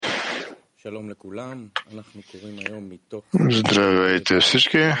Здравейте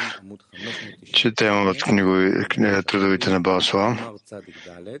всички. Четем от трудовите на Баал Салам.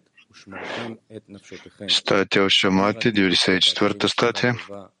 Статия от Шамати, 94-та статия.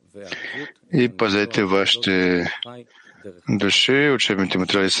 И пазете вашите души. Учебните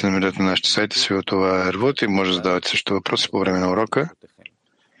материали се намират на нашите сайти. Това е рвот и може да задавате също въпроси по време на урока.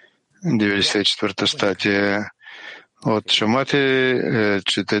 94-та статия от Шамати.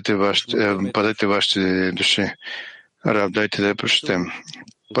 Пазете вашите души. Раб, дайте да я прочетем.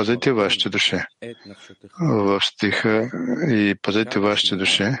 Пазете вашите души. В стиха и пазете вашите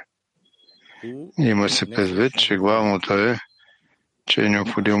души. Има се предвид, че главното е, че е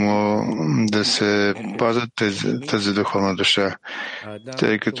необходимо да се пазят тази духовна душа,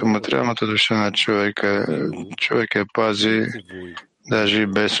 тъй като материалната душа на човек я пази даже и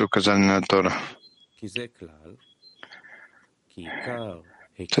без указание на Тора.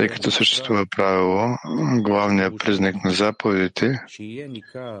 Тъй като съществува правило, главният признак на заповедите,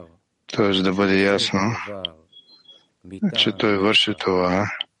 т.е. да бъде ясно, че той върши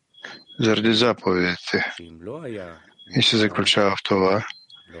това заради заповедите. И се заключава в това,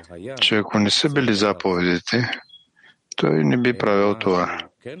 че ако не са били заповедите, той не би правил това.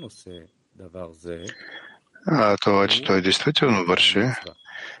 А това, че той действително върши,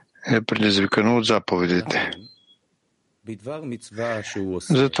 е предизвикано от заповедите.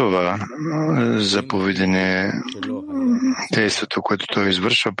 Затова заповедение действието, което той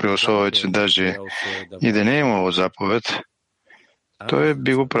извършва, при условие, че даже и да не е имало заповед, той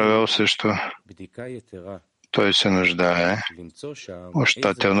би го правил също. Той се нуждае от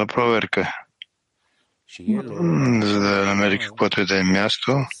щателна проверка, за да намери каквото и да е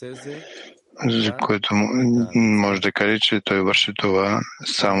място, за което може да каже, че той върши това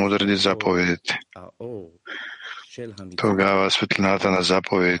само заради заповедите. Тогава светлината на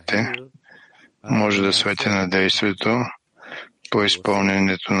заповедите може да свети на действието по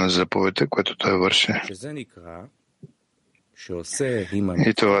изпълнението на заповедите, което той върши.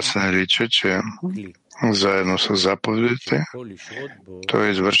 И това се нарича, че заедно с заповедите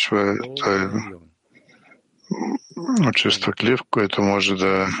той извършва чувство клив, което може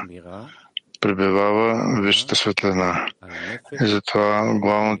да пребивава висшата светлина. И затова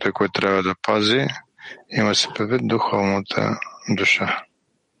главното е, което трябва да пази, има се предвид духовната душа.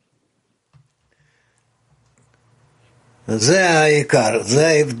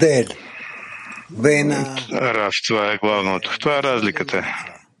 Рав, това е главното. Това е разликата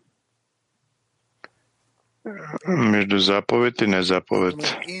между заповед и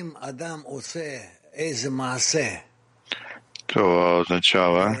незаповед. Това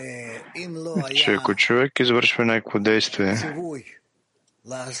означава, че ако човек извършва някакво действие,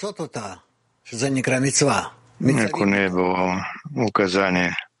 ако не е било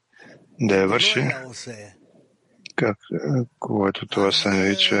указание да я върши, когато това се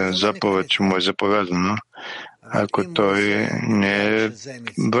нарича заповед, че му е заповядано, ако той не е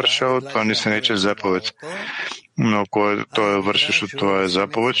вършил, това не се нарича заповед. Но ако той е върши, защото това е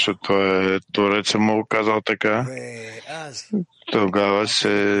заповед, защото Творец му го казал така, тогава се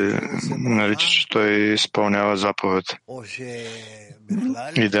нарича, че той изпълнява заповед.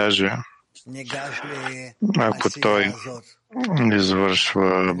 И даже ако той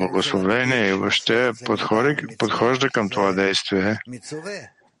извършва благословение и въобще подхожда към това действие,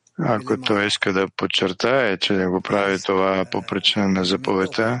 ако той иска да подчертае, че да го прави това по причина на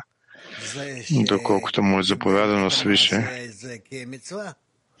заповедта, доколкото му е заповядано свише,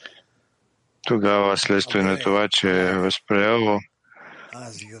 тогава следствие на това, че е възприело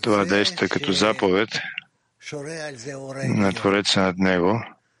това действие като заповед на Твореца над него,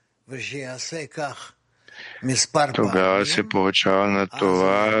 тогава се получава на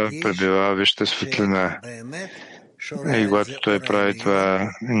това пребива висшата светлина. И когато той прави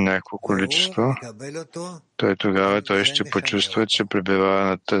това някакво количество, той ще почувства, че пребива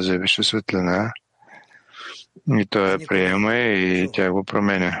на тази висша светлина и той я приема и тя го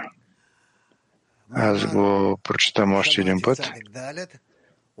променя. Аз го прочитам още един път.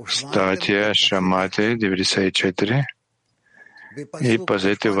 Статия Шамати 94 и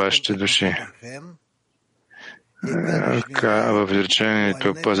пазете вашите души. В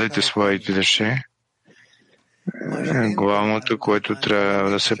изречението пазете своите души, главното, което трябва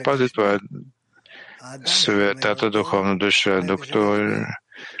да се пази, това е светата духовна душа, докато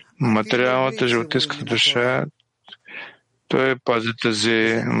материалната животинската душа, той пази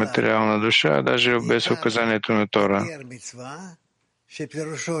тази материална душа, даже без указанието на Тора.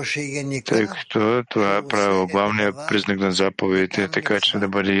 Тъй като това е правило, главният признак на заповедите, така че да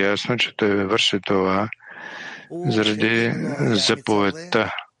бъде ясно, че той върши това заради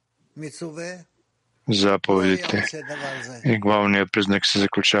заповедта. заповедите. И главният признак се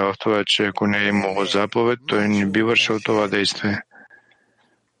заключава в това, че ако не е имало заповед, той не би вършил това действие.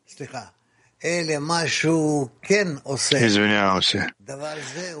 Извинявам се.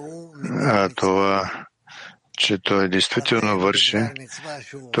 Това, че той действително върши,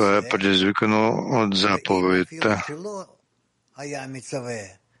 това е предизвикано от заповедта.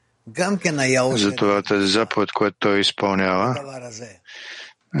 Затова тази заповед, която той изпълнява,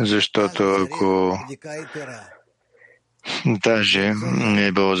 защото ако даже не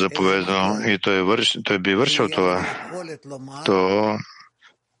е било заповедано и той би вършил това, то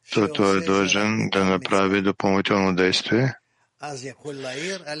той е длъжен да направи допълнително действие,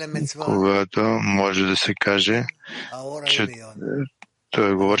 когато може да се каже, че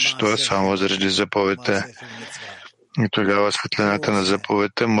той го върши това само заради заповедта. И тогава светлината на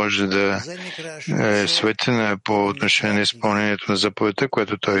заповедта може да е светлина по отношение на изпълнението на заповедта,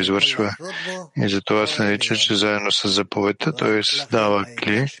 което той извършва. И затова се нарича, че заедно с заповедта той създава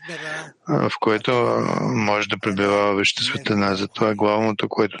кли, в което може да пребивава веща светлина. Затова главното,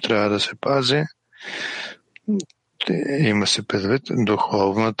 което трябва да се пази, има се предвид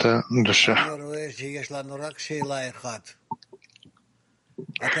духовната душа.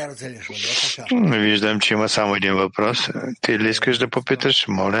 Виждам, че има само един въпрос. Ти ли искаш да попиташ?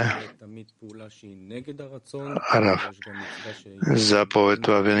 Моля. Раф. Заповед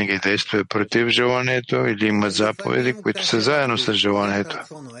това винаги действие против желанието или има заповеди, които са заедно с желанието?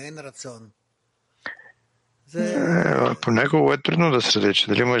 Понякога е трудно да се рече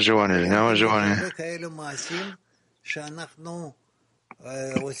дали има желание или няма желание.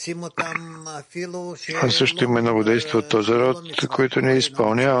 А също има много действия от този род, които не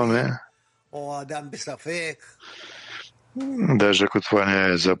изпълняваме. Даже ако това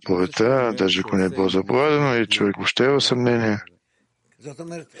не е заповедта, даже ако не е било заповедано и човек въобще е в съмнение.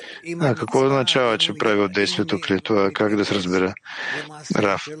 Какво означава, че прави от действието при това? Как да се разбере?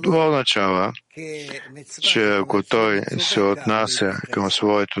 Раф, това означава, че ако той се отнася към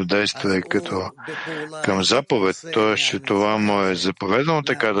своето действие като към заповед, т.е. че това му е заповедано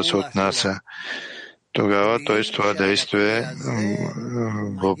така да се отнася, тогава той с това действие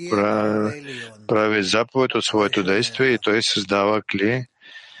прави заповед от своето действие и той създава кли,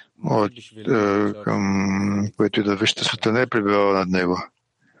 от което и да вижте света не е пребивава над него.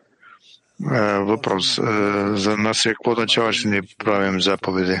 Въпрос за нас е какво означава, че ние правим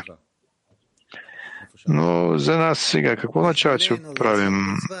заповеди. Но за нас сега какво означава, че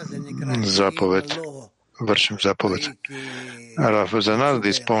правим заповед, вършим заповед? За нас да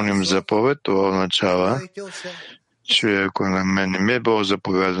изпълним заповед, това означава, че ако на мен не ми е било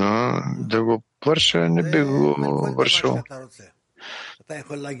заповедано да го върша, не би го вършил.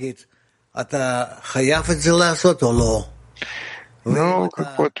 Но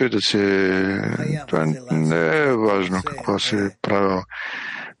каквото и да се... Това не е важно какво си е правил.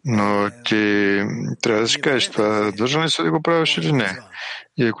 Но ти трябва да си кажеш, това дължен ли си да го правиш или не?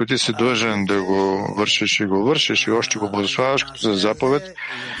 И ако ти си длъжен да го вършиш и още го благославяш като за заповед,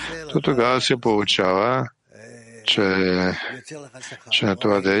 то тогава се получава, че на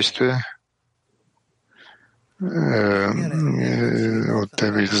това действие от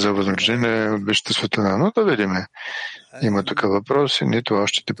тебе за възнаграждение от висшата светлина. Но да видим. Има тук въпрос и нито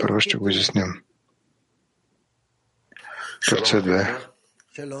още те първо ще го изясним. Кърце 2.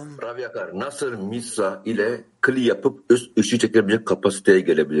 Rav Yakar, nasıl misra ile kli yapıp ışığı çekebilecek kapasiteye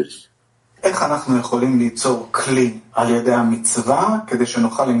gelebiliriz? איך אנחנו יכולים ליצור כלי על ידי המצווה כדי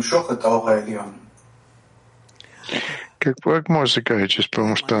שנוכל למשוך את האור העליון? Какво може да се каже, че с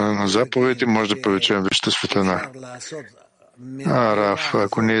помощта на заповеди може да привлечем висшата светлина? Раф,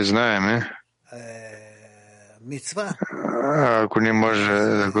 ако ние знаеме, ако ние може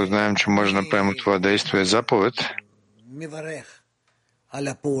да го знаем, че може да направим това действие заповед,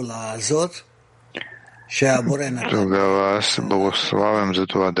 тогава аз благославям за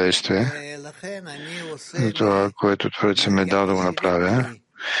това действие, за това, което Творец ми е дал да го направя.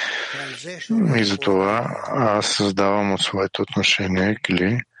 И за това аз създавам от своето отношение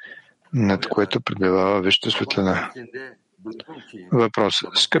кли, над което пребивава висшата светлина. Въпрос.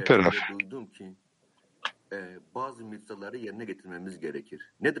 Скъпи Раф. Bazı mitsaları yerine getirmemiz gerekir.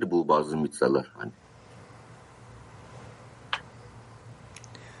 Nedir bu bazı mitsalar?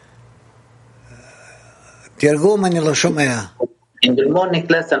 In the morning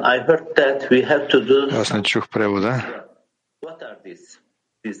lesson, I heard that we have to do. Аз не чух превода. What are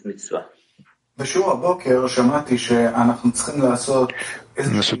these mitzvah? בשיעור הבוקר שמעתי שאנחנו צריכים לעשות...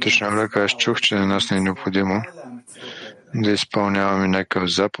 На сутрешния урок аз чух, че на нас не е необходимо да изпълняваме някакъв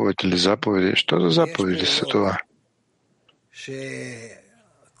заповед или заповеди. Що за заповеди са това?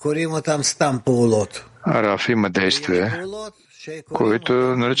 Раф, има действия, които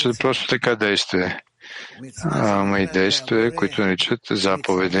наричат просто така действие. Има и действия, които наричат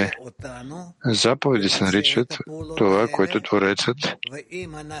заповеди. Заповеди се наричат това, което Творецът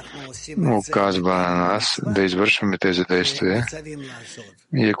оказва на нас да извършваме тези действия.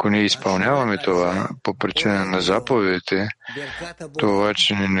 И ако ние изпълняваме това по причина на заповедите, това,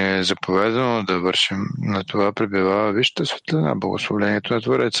 че не е заповедано да вършим, на това пребивава висшата светлина, благословението на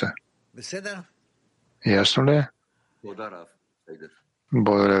Твореца. Ясно ли е?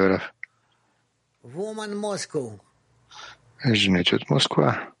 Благодаря, Раф. Жените от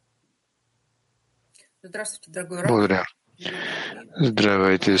Москва. Благодаря.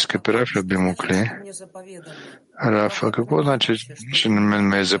 Здравейте, скъпи Раф, любимо Кли. Раф, а какво значи, че на мен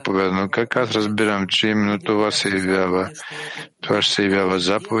ме е заповедано? Как аз разбирам, че именно това се явява? Това ще се явява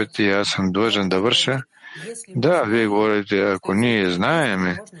заповед и аз съм длъжен да върша? Да, вие говорите, ако ние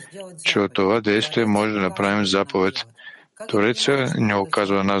знаем, че от това действие може да направим заповед. Твореца не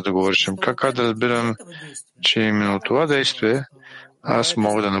оказва на нас да го вършим. Как аз да разбирам, че именно това действие аз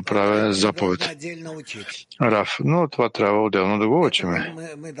мога да направя заповед? Раф, но това трябва отделно да го учиме.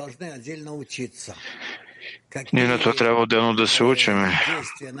 Ние на това трябва отделно да се учиме.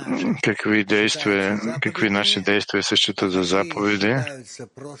 Какви действия, какви наши действия се считат за заповеди,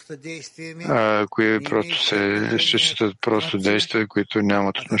 а кои просто се считат просто действия, които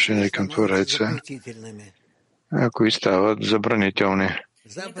нямат отношение към Твореца, а кои стават забранителни.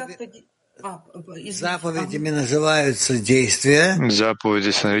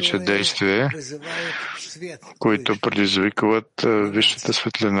 Заповеди се наричат действия, които предизвикват висшата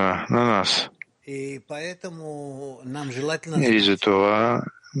светлина на нас. И затова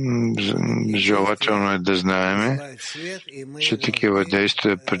желателно е да знаем, че такива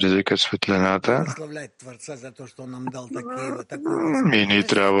действия предизвикат светлината и ние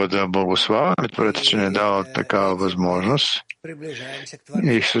трябва да благославяме Творец, че не дава такава възможност.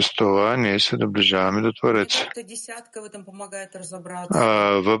 И с това ние се доближаваме до Твореца.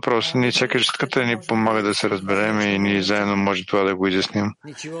 Въпрос, ние всяка жестката ни помага да се разберем и ние заедно може това да го изясним.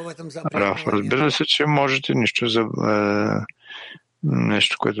 Разбира се, че можете нищо за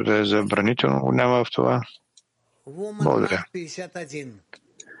нещо, което да е забранително, няма в това. Благодаря.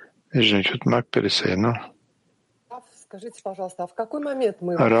 Жените от Мак 51.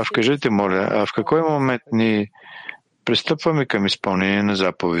 Раф, кажете, моля, а в какой момент ни пристъпваме към изпълнение на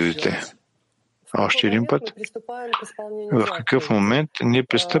заповедите? Още един път. В какъв момент ние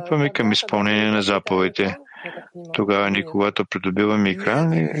пристъпваме към изпълнение на заповедите? Тогава ни, когато придобиваме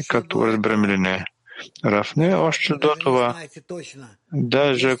екран, както разберем или не. Раф, не, още до това.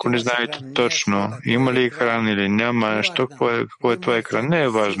 Даже ако не знаете точно, има ли екран или няма, какво е това екран, не е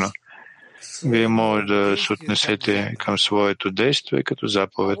важно. Вие може да се отнесете към своето действие като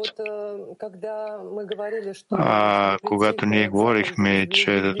заповед. Когато ние говорихме,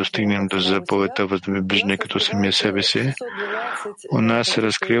 че да достигнем до заповедта възлюби ближния като самия себе си, у нас се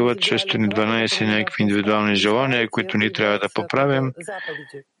разкриват 612 някакви индивидуални желания, които ние трябва да поправим,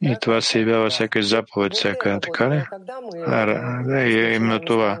 и това се явява всяка заповед, всяка, така ли? Именно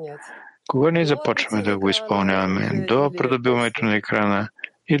това. Кога ние започваме да го изпълняваме? До придобиването на екрана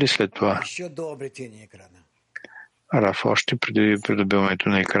или след това? Раф, още преди придобиването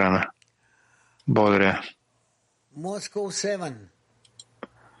на екрана. Благодаря.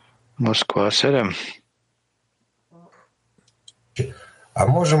 Москва 7.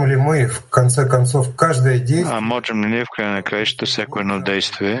 Можем ли мы в конце концов каждое действие? Можем ли ние в края на краищата всяко едно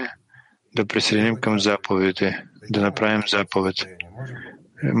действие да присъединим към заповедите, да направим заповед?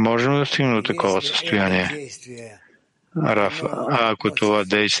 Можем да стигнем до такова състояние. Раф, ако това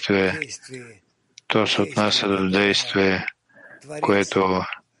действие, то се отнася до действие, което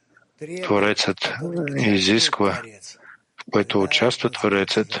Творецът изисква, в което участва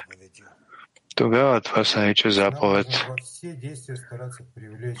Творецът, тогава това се нарича заповед.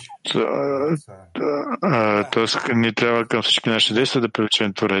 Тоест, ни трябва към всички наши действия да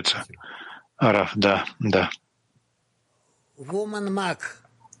привлечем Твореца. Раф, да.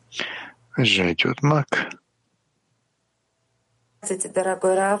 Жените от Мак.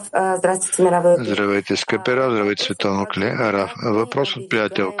 Здравейте, скъпи Раф, здравейте, световно Кли. Раф, въпрос от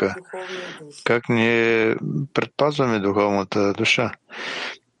приятелка. Как ние предпазваме духовната душа?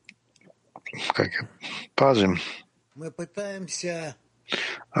 Как я пазим?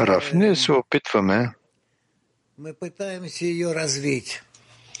 Раф, ние се опитваме.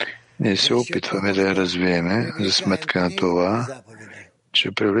 Ние се опитваме да я развиеме за сметка на това,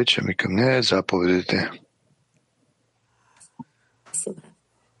 че привличаме към нея заповедите.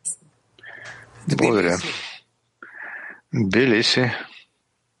 Благодаря. Били си.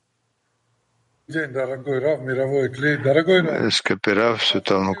 Скъпи Рав,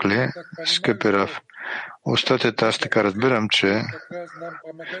 световно кли, скъпи Рав. Остатът, аз така разбирам, че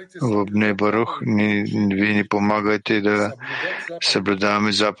в Бней Барух вие ни помагате да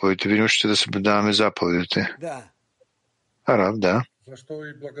съблюдаваме заповедите. Вие учите да съблюдаваме заповедите. Рав, да.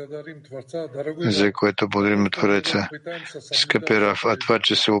 За което благодарим Твореца. Скъпи Рав, а това,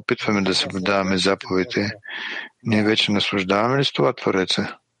 че се опитваме да съблюдаваме заповедите, ние вече наслаждаваме ли с това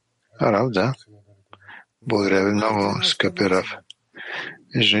Твореца? Рав, да. Благодаря ви много, скъпи Рав.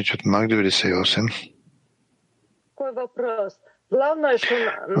 Жените от Мак 98.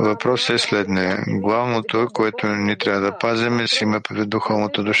 Въпросът е следния. Главното, което ни трябва да пазим, е си има предвид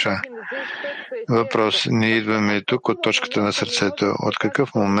духовната душа. Въпрос. Ние идваме тук от точката на сърцето. От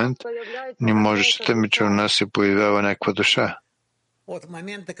какъв момент ни може да считаме, че у нас се появява някаква душа?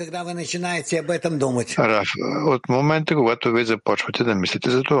 Раф, от момента, когато вие започвате да мислите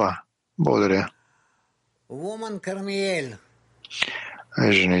за това. Благодаря.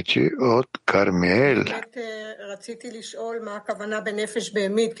 Жените от Кармиел.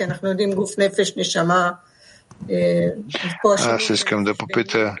 Аз искам да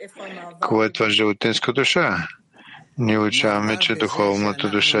попита, кое е това животинска душа? Ние учаваме, че духовната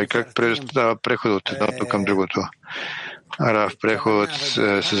душа е как става преход от едното към другото. Раф, преход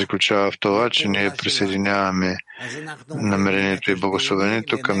се заключава в това, че ние присъединяваме намерението и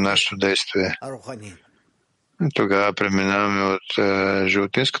благословението към нашето действие. Тогава преминаваме от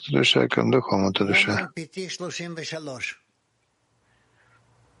животинската душа към духовната душа.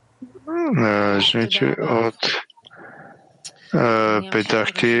 Жените от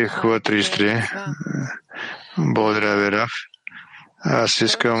Петахти, Хуа 33. Благодаря ви, Раф. Аз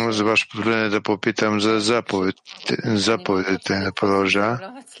искам за ваше позволение да попитам за заповедите да продължа.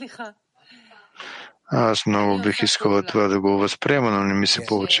 Аз много бих искала това да го възприема, но не ми се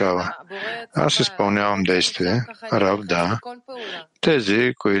получава. Аз изпълнявам действия. Рав, да.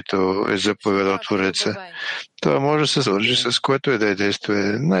 Тези, които е заповедал Твореца. Това може да се свържи с което и да е действие.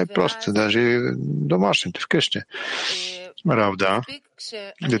 Най-просто, даже и домашните вкъщи. Рав, да.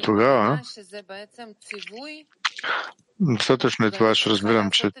 И тогава достатъчно е това, че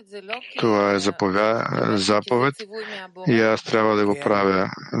разбирам, че това е заповед и аз трябва да го правя,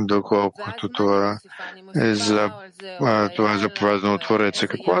 доколкото това е заповедано от Твореца.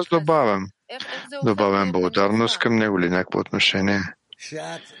 Какво аз добавям? Добавям благодарност към него или някакво отношение?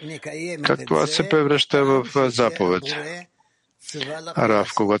 Как това се превръща в заповед?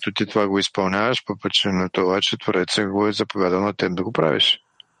 Рав, когато ти това го изпълняваш, по причина на това, че Твореца го е заповядал на теб да го правиш.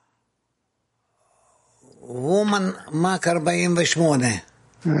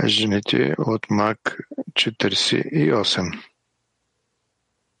 Жените от Мак 48.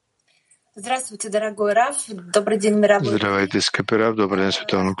 Здравствуйте, дорогой Раф. Добрый день, мировой. Здравейте, скъпи Раф. Добър ден,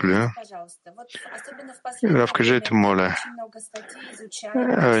 световно клю. Раф, кажете, моля.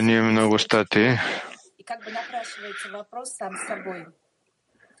 Ние много статии.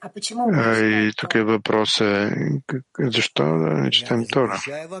 И тук е въпросът, защо да не четем Тора?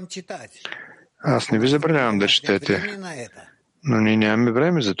 Аз не ви забранявам да четете, но ние нямаме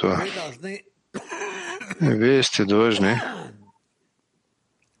време за това. Вие сте длъжни,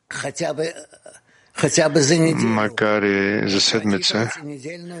 макар и за седмица,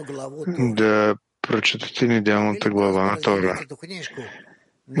 да прочетете неделната глава на Тора.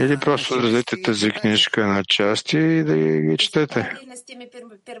 Или просто раздадете тази книжка на части и да ги четете.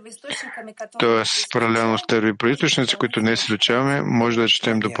 Тоест, паралелно с тези източници, които днес изучаваме, може да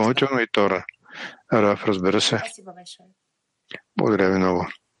четем допълнително и Тора. Раф, разбира се. Благодаря ви много.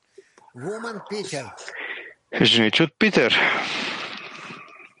 Жените от Питер.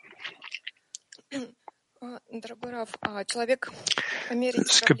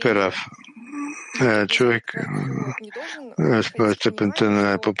 Скъпи Раф, човек с степента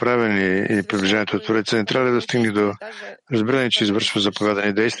на поправени и приближението от Твореца не трябва да стигне до разбиране, че извършва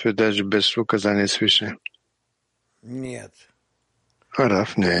заповядани действия, даже без указание свише.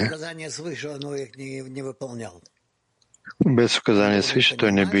 Раф, не. Без указание свише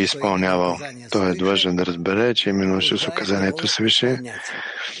той не би изпълнявал. Той е длъжен да разбере, че именно с указанието свише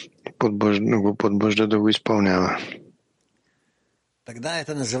го подбужда да го изпълнява.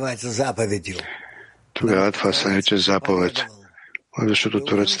 Тогава това се нарича заповед, защото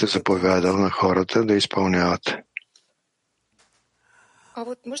Творецът е заповядал на хората да изпълняват.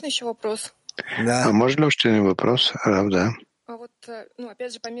 А може ли още един въпрос? Рав, да.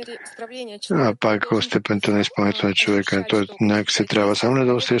 Пак в степента на изпълнението на човека, той някак се трябва само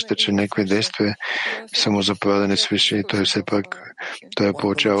да усеща, че някакви действия са му заповядани свише и той все пак той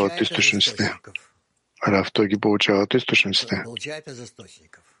получава от източниците. Рав, той ги получава от източниците.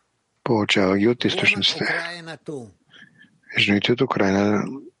 получава ги от източниците. Жените от Украина.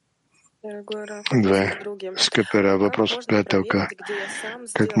 Две. Скъпера, въпрос от приятелка.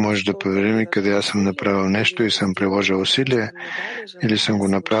 Как може да проверим и къде аз съм направил нещо и съм приложил усилие, или съм го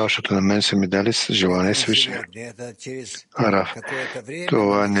направил, защото на мен са ми дали желание свише? Раф.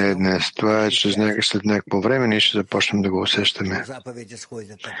 Това не е днес. Това е след някакво време ние ще започнем да го усещаме.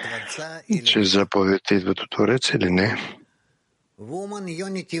 Че заповедите идват от Творец или не?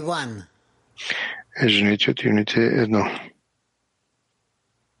 Жените от Юните 1.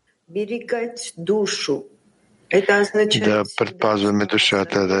 Да предпазваме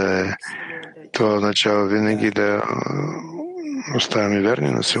душата, това означава винаги да оставаме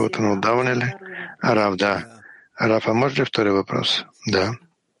верни на силата на отдаване ли? Раф, да. Раф, а може ли втори въпрос? Да.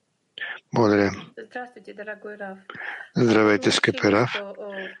 Благодаря. Здравейте, скъпи Раф.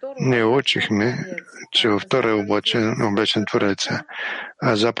 Ние учихме, че във втора е облечен Твореца,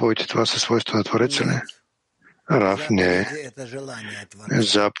 а заповедите това са свойства на Твореца ли? Раф, не.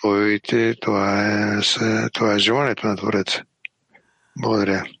 Заповедите, това е желанието на Твореца.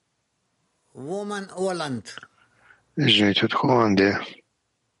 Благодаря. Жените от Холандия.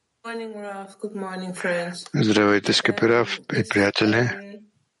 Здравейте, скъпи Раф и приятели.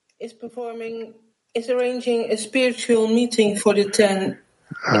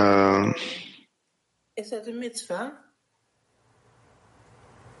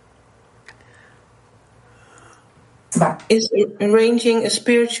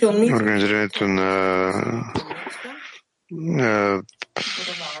 Организирането на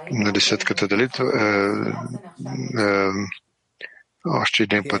десетката, дали още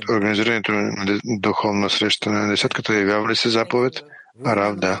един път, организирането на духовна среща на десетката явява ли се заповед?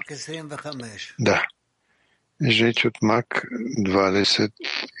 Рав, да. Да. Жените от Мак 25.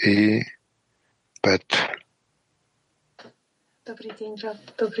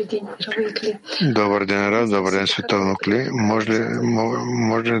 Добър ден, Рав. Добър ден, световно Кли.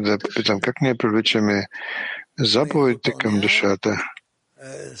 Може ли да попитам как ние привличаме заповедите към душата?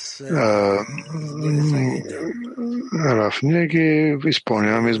 Раф, ние ги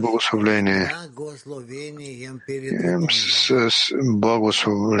изпълняваме с благословление. С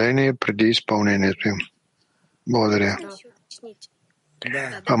благословление преди изпълнението им. Благодаря.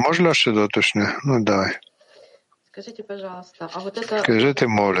 А може ли още да уточня? Ну, давай. Кажете,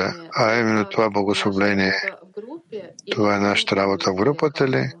 моля, а именно това благословление, това е нашата работа в групата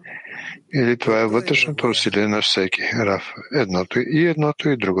ли? Или това е вътрешното усилие на всеки? Раф, едното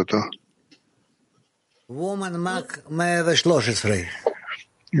и другото.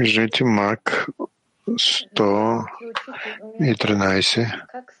 Жените Мак 113.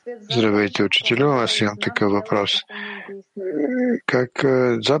 Здравейте, учителю. Аз имам такъв въпрос. Как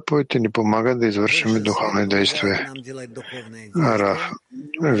заповедите ни помагат да извършим духовни действия? Раф,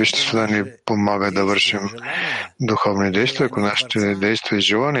 веществата ни помага да вършим духовни действия, ако нашите действия и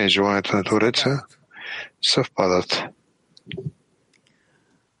желанието на Твореца съвпадат.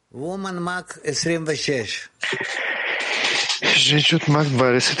 Жените от Мак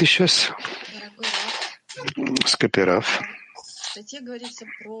 26. Скъпи Раф,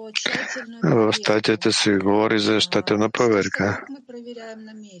 в статията се говори за щателна проверка.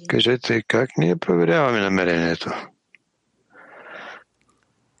 Кажете, как ние проверяваме намерението?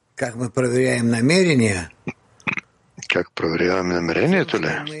 Как мы проверяем намерение? Как проверяваме намерението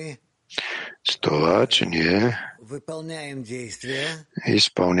ли? С това, че ние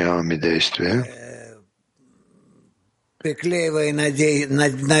изпълняваме действия,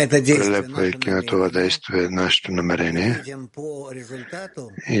 прилепвайки на това действие нашето намерение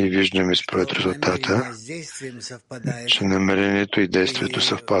и виждаме според резултата, че намерението и действието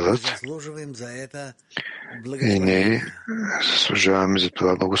съвпадат и ние заслужаваме за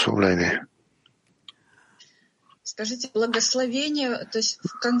това благословление.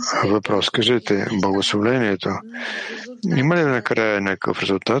 Въпрос, кажете, благословлението има ли накрая някакъв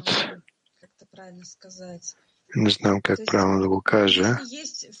резултат? Не знам как правилно да го кажа.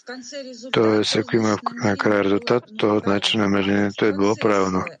 Тоест, ако има накрая резултат, то значи намерението е било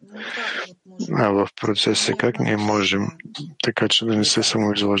правилно. А в процеса как ние можем така, че да не се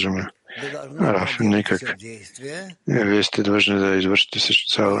самоизложим? Раф, никак. Вие сте длъжни да извършите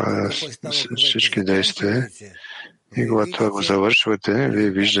всички действия. И когато това го завършвате, вие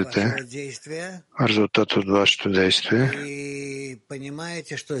виждате резултат от вашето действие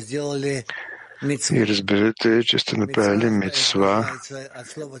и разберете, че сте направили мицва.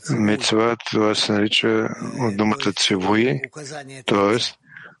 Мицва, това се нарича от думата цивуи, т.е.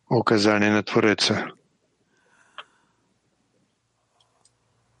 указание на Твореца.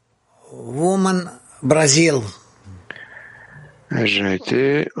 Бразил.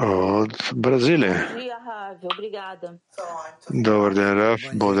 Жените от Бразилия. Добър ден, Рав.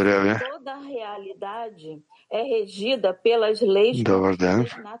 Благодаря ви. Добър ден.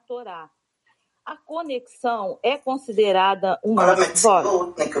 A conexão é considerada uma mitzvot?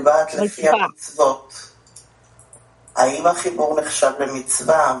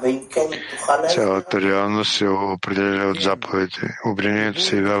 Цялата реалност се определя от заповедите. Обвинението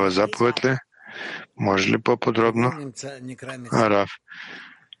се явява заповед ли? Може ли по-подробно? Рав.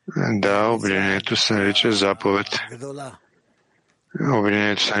 Да, обвинението се нарича заповед.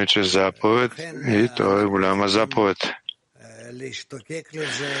 Обвинението се нарича заповед и то е голяма заповед.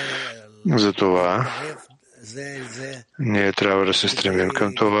 Затова ние трябва да се стремим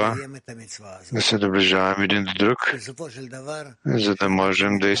към това, да се доближаваме един до друг, за да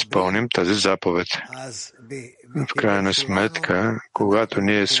можем да изпълним тази заповед. В крайна сметка, когато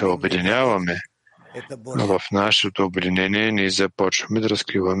ние се обединяваме, в нашето обединение ние започваме да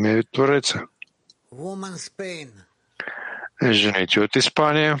разкриваме Твореца. Жените от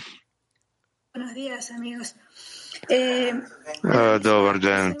Испания. Добър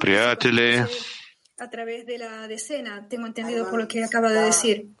ден, приятели. Аз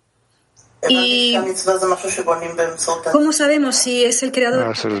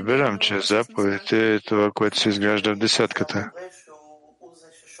разбирам, че заповедите е това, което се изгражда в десятката.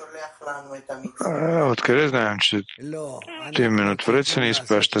 Откъде знаем, че именно Твореца ни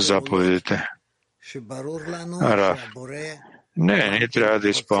изпраща заповедите? Рав. Не, ние трябва да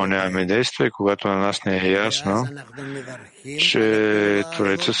изпълняваме действия, когато на нас не е ясно, че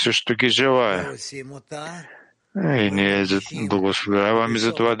Твореца също ги желае. И ние благословяваме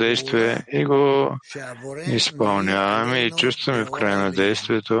за това действие и го изпълняваме и чувстваме в края на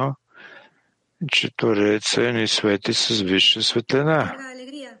действието, че Твореца ни свети с висша светлина.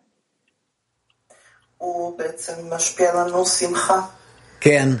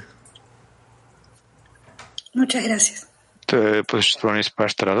 Muchas gracias. Той по същество ни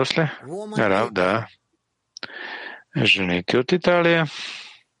изпраща радост ли? Рав, да. Жените от Италия.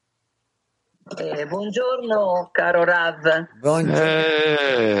 Buongiorno, caro Rav.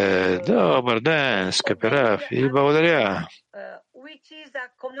 Добър ден, скъпи Рав, и благодаря. Which is a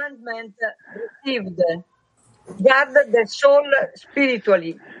commandment received? Guard the soul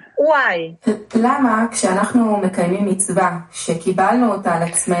spiritually. Why?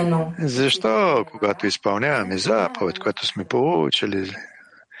 Защо, когато изпълняваме заповед, която сме получили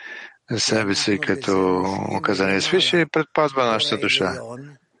за себе си като указание свише, предпазва нашата душа?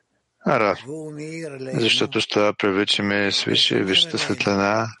 Рав. Защото с това привличаме свише висшата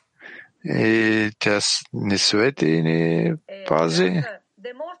светлина и тя ни свети и ни пази.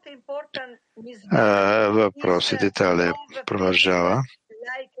 Въпросът Италия продължава.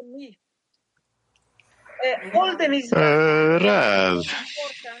 Рав.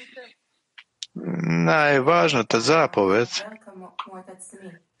 Най-важната заповед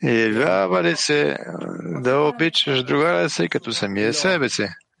явява ли се да обичаш другара си като самия себе си?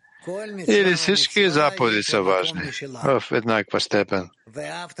 Или всички заповеди са важни в еднаква степен?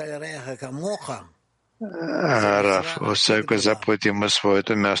 Рав, всяка заповед има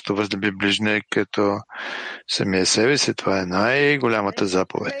своето място, възлюби ближния като самия себе си. Това е най-голямата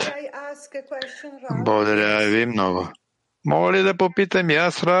заповед. Благодаря ви много. Мога ли да попитам и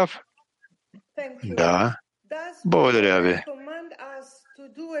аз, Рав? Да. Благодаря ви.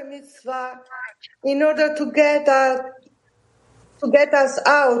 To get us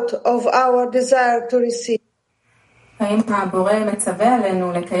out of our desire to receive.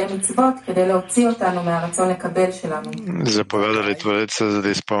 Заповяда ли Твореца, за да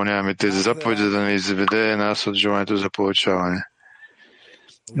изпълняваме тези заповеди, за да не изведе нас от желанието за получаване?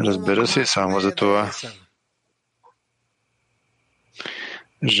 Разбира се, само за това.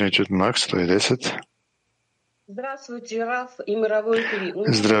 Жените от Мак 110.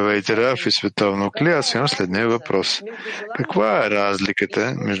 Здравейте, Раф и световно кли. Аз имам следния въпрос. Каква е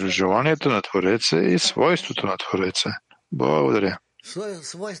разликата между желанието на Твореца и свойството на Твореца? Благодаря.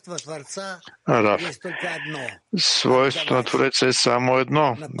 Раф. Свойството на Твореца е само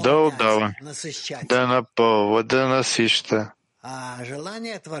едно. Да отдава, да напълва, да насища.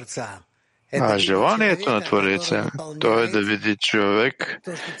 А желанието на Твореца, то е да види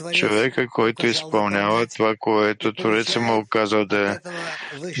човека, който изпълнява това, което Твореца му оказал да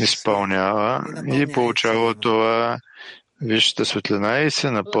изпълнява и получава от това висшата светлина и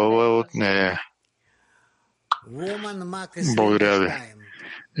се напълва от нея. Благодаря ви.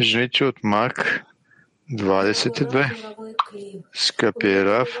 Жените от Мак 22. Скъпи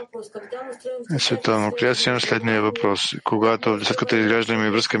Рав, световно клятство, имам следния въпрос. Когато в десетката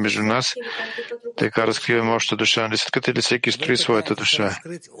изграждаме връзка между нас, така разкриваме общата душа на десетката или всеки строи своята душа?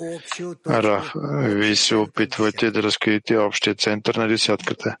 Рав, вие се опитвате да разкриете общия център на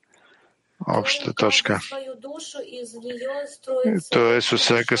десятката, общата точка. Тоест,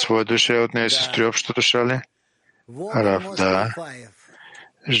 всяка своя душа от нея се строи общата душа ли? Рав, да.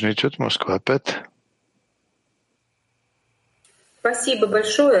 Жените от Москва 5.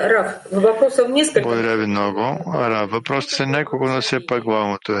 Благодаря ви много. Рав, въпросът е няколко, но все пак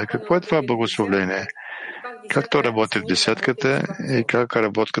главното е. Какво е това благословление? Как то работи в десятката и как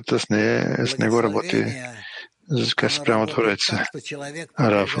работката с него работи спрямо Твореца?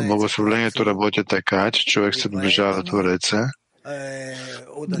 Рав, благословлението работи така, че човек се доближава до Твореца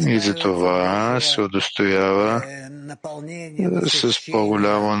и за това се удостоява с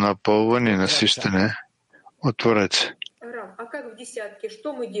по-голямо напълване и насищане от Твореца.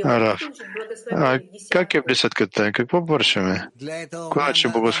 Рав, как е в десетката? Какво вършиме? Кога че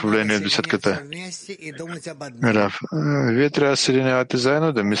благословление в десетката? Рав, вие трябва да се съединявате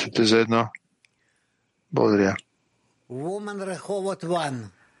заедно, да мислите заедно. Благодаря.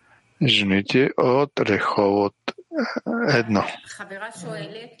 Жените от Реховод 1.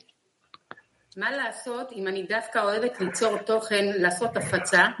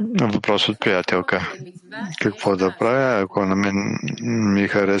 Въпрос от приятелка. Какво да правя, ако на мен ми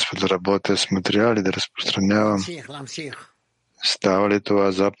харесва да работя с материали, да разпространявам? Става ли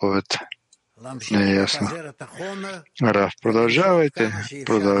това заповед? Не е ясно. Рав, продължавайте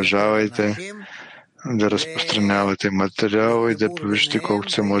да разпространявате материал и да привличате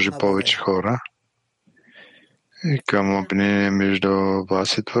колкото се може повече хора и към обединение между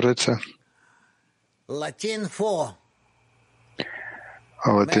вас и Твореца.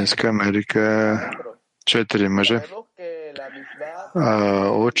 Латинска Америка 4 мъже.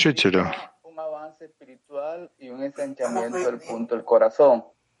 Учителю.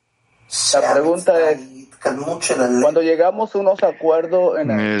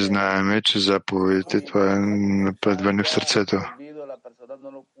 Ние знаем, че заповедите това е напредване в сърцето.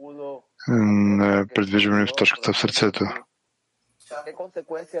 Предвижване в точката в сърцето.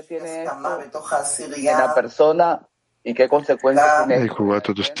 И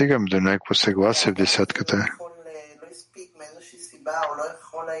когато достигам до някакво съгласие в десятката,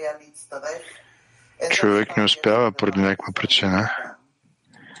 човек не успява поради някаква причина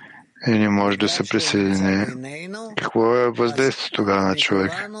и не може да се присъедини. Какво е въздействието тогава на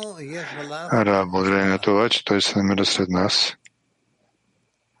човек? Благодарение на това, че той се намира сред нас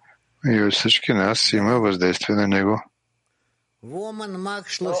и от всички нас има въздействие на него.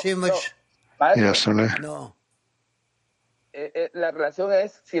 Ясно ли? La relación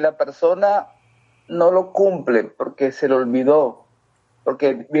es si la persona no lo cumple porque se le olvidó, porque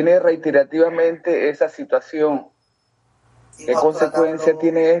viene reiterativamente esa situación. ¿Qué consecuencia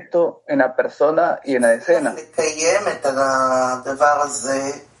tiene esto en la persona y en la escena?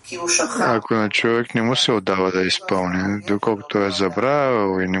 Ако на човек не му се отдава да изпълни, доколкото е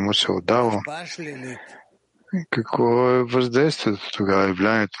забравил и не му се отдава, какво е въздействието тогава и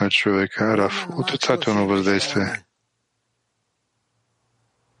влиянието на човека? Рав, отрицателно въздействие.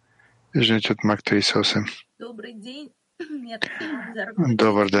 Жените от Мак 38.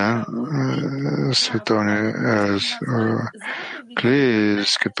 Добър ден, световни кли,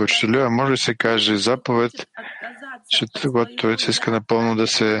 скъпи учители. Може ли се каже заповед, че когато Творец иска напълно да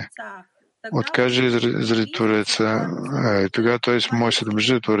се откаже заради Твореца, и тогава той може се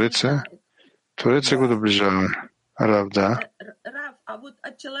доближи до Твореца, Твореца го доближава. Рав, да.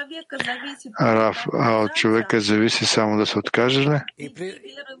 Рав, а от човека зависи само да се откаже ли?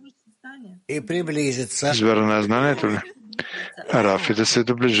 С вера на знанието ли? Рав, и да се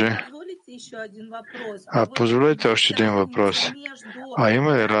доближи. Позволете още един въпрос.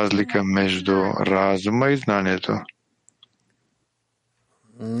 Има ли разлика между разума и знанието?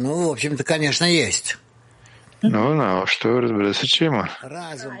 В общем-то, конечно, есть. Наобщо, разбира се, че има.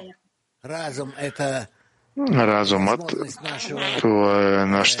 Разумът, това е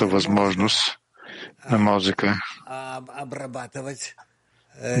нашата възможност на мозъка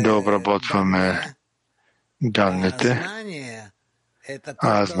да обработваме данните,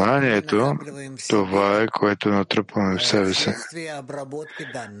 а знанието, това е, което натрупваме в себе си,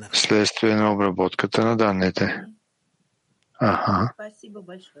 вследствие на обработката на данните.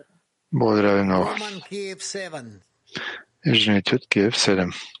 Благодаря ви много. Жените от Киев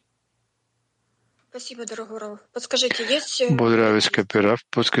 7. Благодаря ви, скъпи Рав.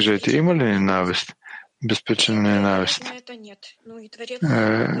 Подскажете, има ли ненавист безпричинна ненавист.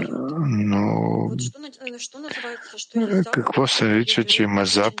 Но какво се нарича, че има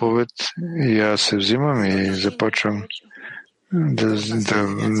заповед и аз се взимам и започвам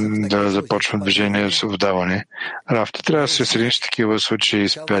да започвам движение в даване. Рафта трябва да се средиш такива случаи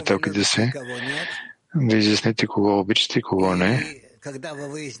с приятелките си, да изясните кого обичате и кого не.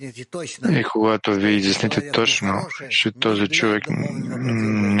 И когато ви изясните точно, че този човек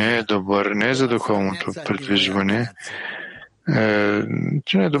не е добър, не е за духовното предвижване,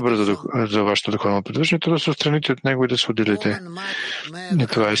 че не е добър за вашето духовно предвижване, то да се отстраните от него и да се отделите. И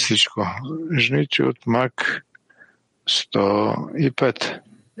това е всичко. Жените от Мак 105.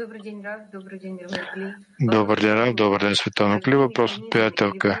 Добър ден, Рав. Добър ден, Рав. Добър ден, Световно Кли. Въпрос от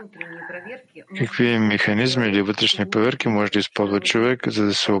приятелка. Какви механизми или вътрешни проверки може да използва човек, за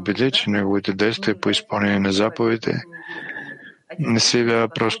да се убеди, че неговите действия по изпълнение на заповедите не се явява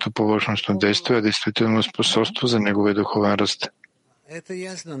просто повърхностно действие, а действително способство за неговия духовен ръст?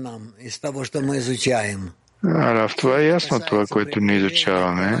 Рав, това е ясно, това, което ние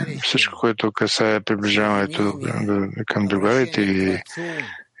изучаваме. Всичко, което касае приближаването към другарите и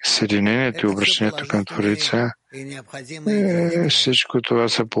съединението и обращението към Твореца, всичко това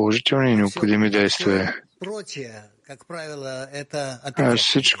са положителни и необходими действия. А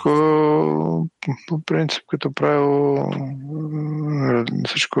всичко, по принцип, като правило,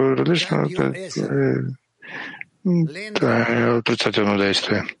 всичко е различно. Това е отрицателно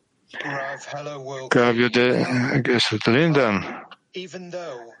действие. Линдан.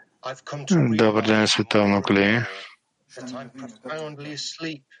 Добър ден, Световно Кли.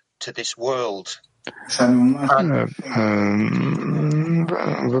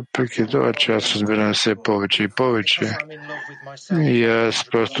 Въпреки това, че аз разбирам все повече и повече, и аз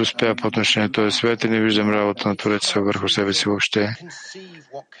просто спя по отношение на този свет и не виждам работа на Твореца върху себе си въобще.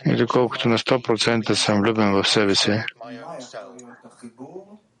 И доколкото на 100% съм влюбен в себе си,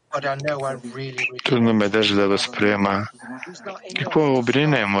 трудно ме даже да възприема какво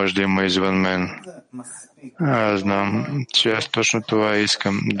обвинение може да има извън мен. Аз знам, че аз точно това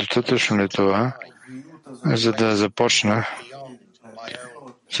искам. Достатъчно ли това, за да започна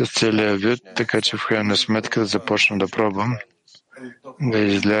с целия вид, така че в крайна сметка да започна да пробвам да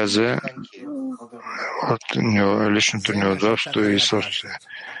изляза от личното неудобство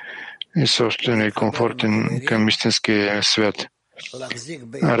и собствения комфортен към истинския свят.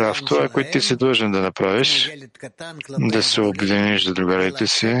 Рав, това, което ти си длъжен да направиш, да се обединиш за другарите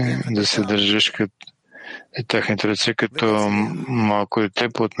си, да се държиш като и техните ръце като малко дете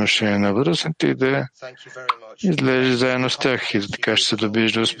по отношение на възрастните и да излезеш заедно с тях и така ще се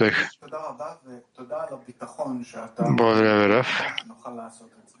добиеш до успех. Благодаря ви, Рав.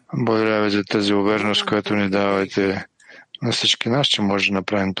 Благодаря ви за тази увереност, която ни давате на всички нас, че може да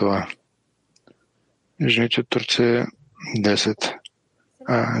направим това. Жените от Турция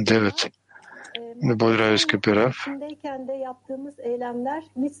 9. Благодаря ви, скъпи Рав.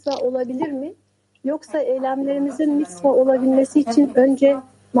 Yoksa eylemlerimizin misva olabilmesi için önce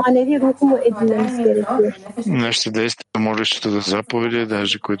manevi ruhu mu edinmemiz gerekiyor? Нашите действия, молещите да заповеди,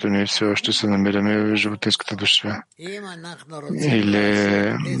 даже които ние все още се намираме в животинската душа. Или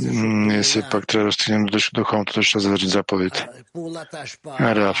ние все пак трябва да стигнем до духовната душа, за да заповедите.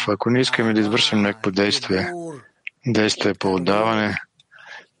 Раф, ако не искаме да извършим някакво действие по отдаване,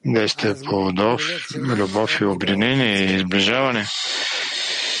 действие по любов и обединение и изближаване,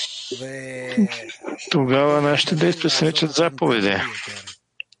 тогава нашите действия се наричат заповеди.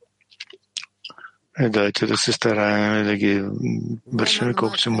 И дайте да се стараем да ги вършим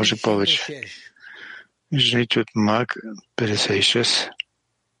колкото се може повече. Жените от Мак 56.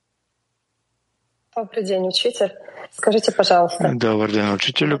 Добър ден, учител. Скажите, пожалуйста. Добър ден,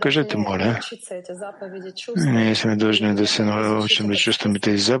 учителю. Кажете, моля. Ние сме длъжни да се научим да чувстваме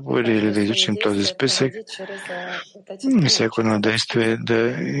тези заповеди или да изучим този списък. Всяко едно действие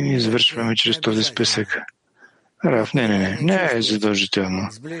да извършваме чрез този списък. Раф, не е задължително.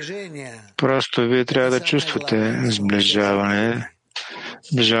 Просто вие трябва да чувствате сближаване.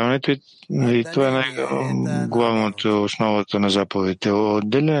 Сближаването и това е най-главното, основата на заповедите.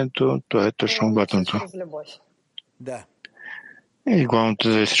 Отделянето, това е точно обратното. И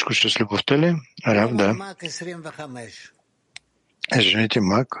главното за всичко чрез любовта ли? Рав, да. Жените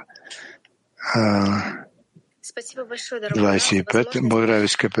Мак 25. Благодаря ви,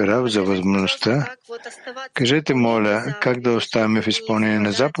 скъпи Рав, за възможността. Кажете, моля, как да оставаме в изпълнение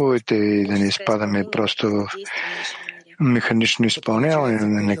на заповедите и да не изпадаме просто в механично изпълняване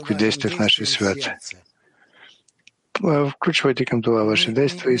на някакви действия в нашия свят. Включвайте към това ваше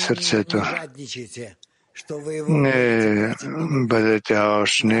действие и сърцето. Не бъдете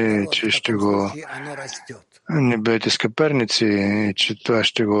алчни, че ще го... Не бъдете скъперници, че това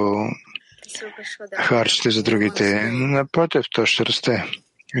ще го харчите за другите. Напротив, то ще расте.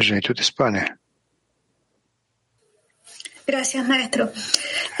 Жените от Испания. Gracias, maestro.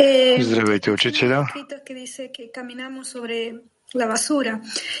 Здравейте, учителя. Que dice que caminamos sobre la basura.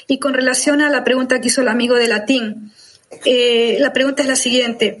 Y con relación a la pregunta que hizo el amigo de latín, la pregunta es la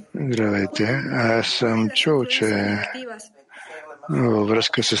siguiente. Здравейте. Аз съм чул, че във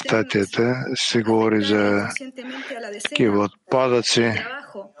връзка с статията се говори за такива отпадъци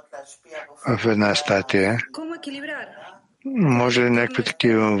в една статия. Може ли някакви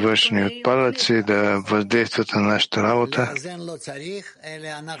такива външни отпадъци да въздействат на нашата работа?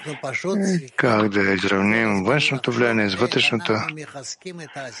 Как да изравним външното влияние с вътрешното?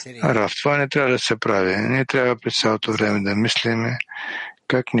 Рав, това не трябва да се прави. Ние трябва през цялото време да мислиме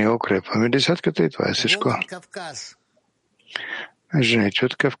как ни укрепваме десятката и това е всичко. Жените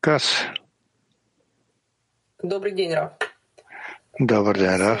от Кавказ. Добрый день, Рав. Добър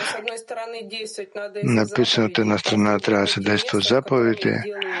ден, Рав. Написано от една страна трябва да се действа от заповедите,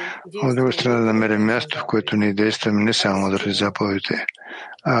 от друга страна да намерим място, в което ние действаме не само заради заповедите,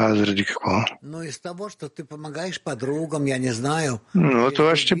 а заради какво? Но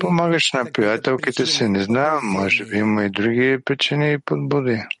това ще помагаш на приятелките си, не знам, може би има и други причини и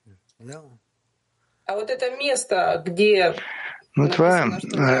подбуди. Но това е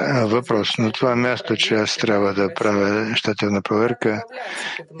въпрос. Но това е място, че аз трябва да правя щателна проверка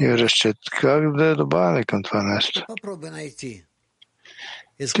и разчет как да добавя към това място.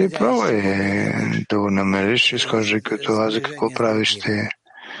 Ти пробвай да го намериш, изхождай като това, за какво правиш ти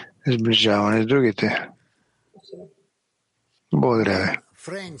сближаване с другите. Благодаря ви.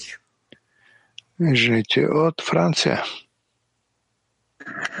 Жените от Франция.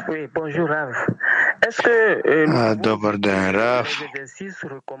 Oui, bonjour Rav. Est-ce que добър ден, Рав.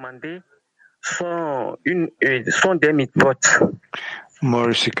 Sont des mitzvot? Може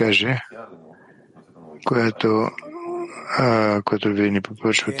да се каже, което вие ни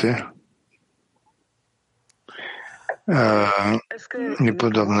попочвате, ни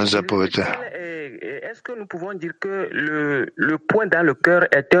подобна заповед. Est-ce que nous pouvons dire que le point dans le cœur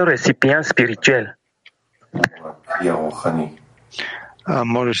est un récipient spirituel?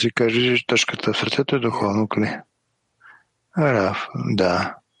 Може да си каже, че точката в сърцето е духовно ли? Рав,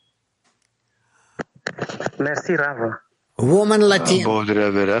 да. Мерси, Рав.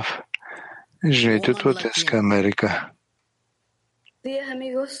 Благодаря ви, Рав. Жените от Латинска Америка.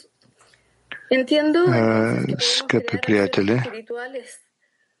 Скъпи приятели,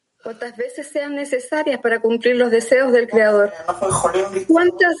 ¿Cuántas veces sean necesarias para cumplir los deseos del Creador?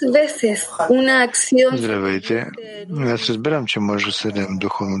 ¿Cuántas veces una acción... Здравейте. Аз разбирам, че може да се дадем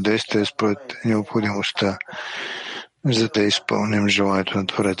духовно действие според необходимостта, за да изпълним желанието на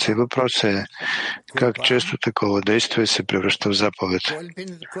Твореца. И въпрос е как често такова действие се превръща в заповед.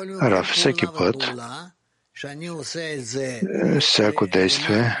 Раф, всеки път, всяко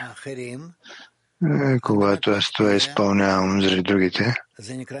действие, когато аз това изпълнявам заради другите,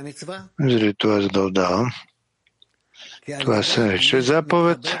 заради това, за да отдавам, това се нарича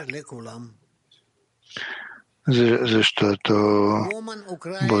заповед, защото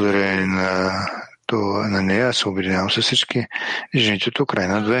благодарение на нея аз се обединявам с всички жените от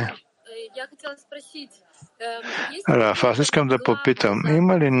Украина 2. Раф, аз искам да попитам,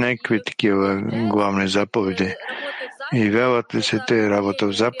 има ли някакви такива главни заповеди? И вярват ли се те работа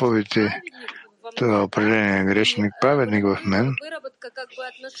в заповедите? Това определение грешник, праведник в мен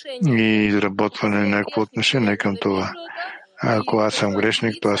и изработване на някакво отношение към това. Ако аз съм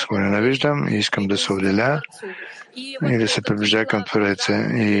грешник, то аз го ненавиждам и искам да се отделя и да се приближа към Твореца.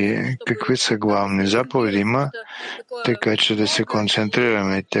 И какви са главни заповеди има, така че да се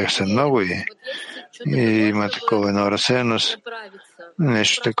концентрираме. Тях са много и има такова една разсеяност.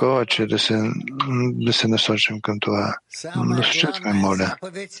 Нещо такова, че да се насочим към това. Насочваме, моля.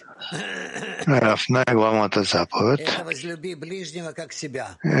 В най-главната заповед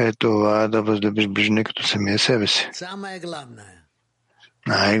е това да възлюбиш ближния като самия себе си.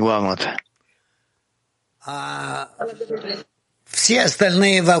 Най-главната. Все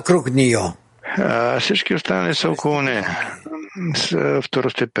остальные вокруг нее. Всички останали са около нея. Са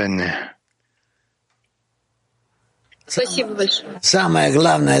второстепенни. Самая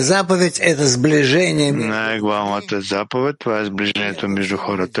главная заповедь – это сближение. Най-главната заповед, това е сближението между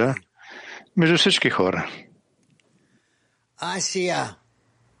хората, между всички хора. Азия.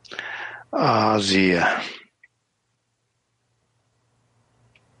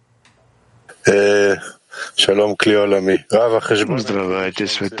 Здравейте,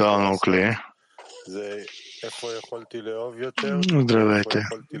 световно кли. Здравейте.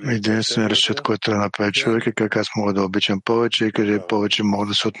 Единствен разчет, който да направи човек е как аз мога да обичам повече и къде повече мога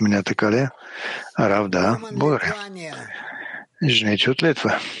да се отменя, така ли? Рав, да, благодаря. Жените от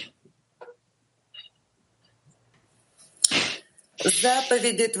Литва.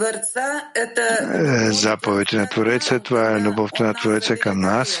 Заповедите на Твореца, това е любовта на Твореца към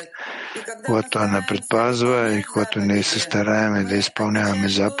нас, когато той не предпазва и когато ние се стараем да изпълняваме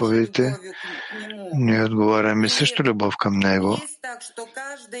заповедите, ние отговаряме също любов към Него.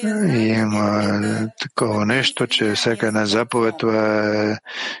 И има такова нещо, че всяка една заповед това е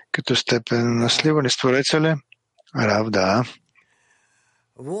като степен на сливане с Твореца ли? Рав, да.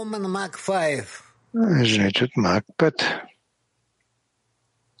 Жените от Мак 5.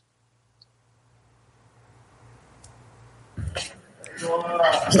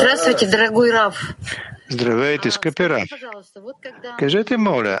 Здравствуйте, дорогой Рав. Здравейте, скъпи Рав. Кажете,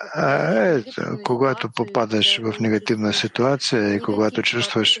 моля, когато попадаш в негативна ситуация и когато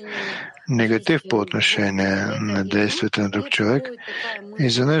чувстваш негатив по отношение на действията на друг човек,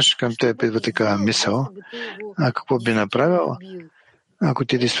 изведнъж към теб идва такава мисъл, а какво би направил, ако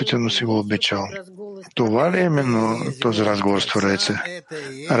ти действително си го обичал? Това ли е именно този разговор с Твореца?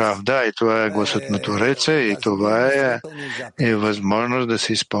 Рав, да, и това е гласът на Твореца, и това е възможност да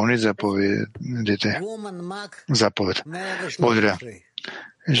се изпълни заповедите. Заповед. Благодаря.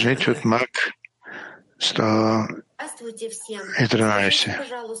 Жените от Мак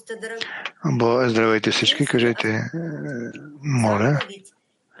 113. Здравейте всички, кажете, моля,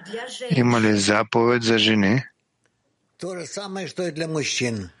 има ли заповед за жени?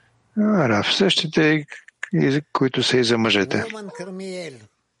 Рав, същите, които са и за мъжете.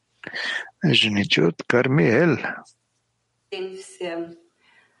 Жените от Кармиел.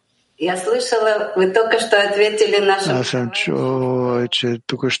 Аз съм чул, че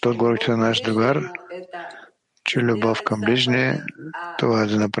тук ще отговорихте на наш другар, че любов към ближния, това е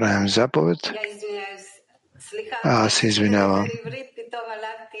да направим заповед. Аз се извинявам.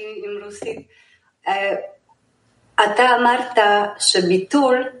 אתה אמרת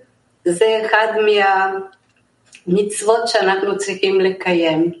שביטול זה אחד מהמצוות שאנחנו צריכים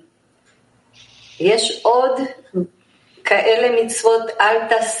לקיים. יש עוד כאלה מצוות אל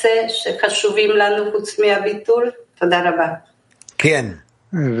תעשה שחשובים לנו חוץ מהביטול? תודה רבה. כן.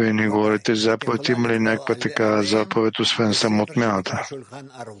 Вие не говорите заповед, има ли някаква така заповед, освен самоотмяната?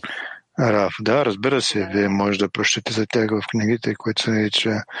 Рав, да, разбира се, вие може да прочетете за тях в книгите, които се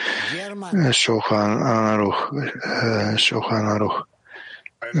нарича Шулхан Арух,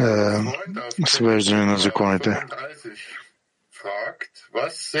 свеждане на законите.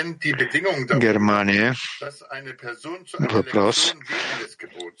 Германия. Въпрос.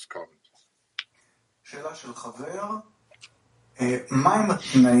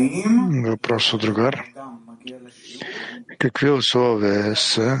 Въпрос от другар. Какви условия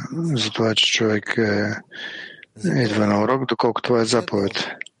са за това, че човек идва на урок, доколко това е заповед?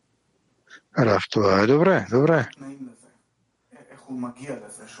 Рав, това е добре.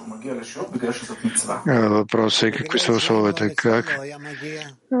 Въпросът е какви са условията, как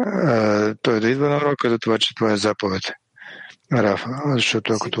той да идва на урока за това, че това е заповед. Рав,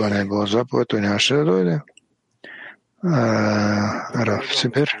 защото ако това не е било заповед, той нямаше да дойде. Рав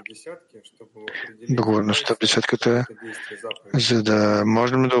Сибир. Договорността в десетката, за да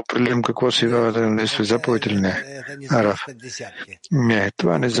можем да определим какво си явява да действие заповед или не. Рав. Не,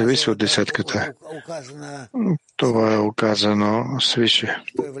 това не зависи от десетката. Това е указано свише.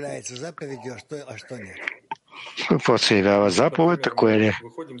 Какво се явява заповед, ако е не?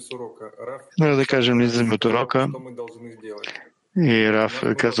 Да кажем, не излизаме от урока. И Раф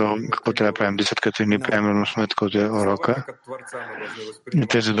казал какво трябва да правим десетката и ние правим сметка от урока. И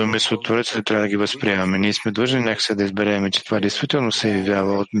тези думи са от Твореца, трябва да ги възприемаме. Ние сме длъжни някакси да изберем, че това действително се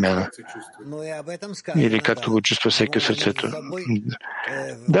явява от мен. Или както го чувства всеки в сърцето.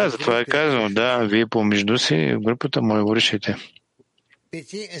 Да, затова е казано. Да, вие помежду си в групата може го решите.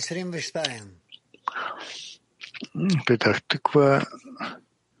 Питах таква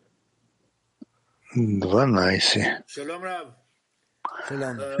 12.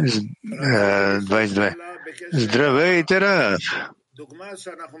 22. Здравейте, Рав!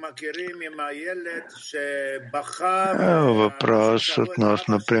 Въпрос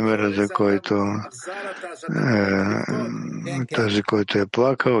относно примера, за който този, който е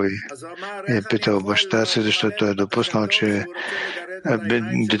плакал и е питал баща си, защото е допуснал, че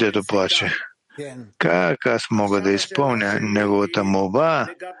детето плаче. Как аз мога да изпълня неговата молба,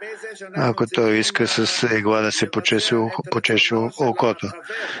 ако той иска с игла да се почеши окото?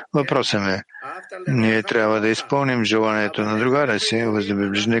 Въпросът е, Ние трябва да изпълним желанието на другара си,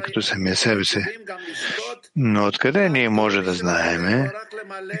 възлюбим като самия себе си. Но откъде ние може да знаем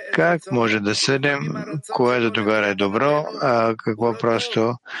как може да съдим кое за другара е добро, а какво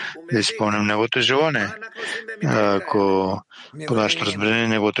просто да изпълним неговото желание? Ако по нашето разбиране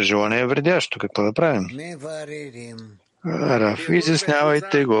неговото желание е вредящо, какво да правим? Раф,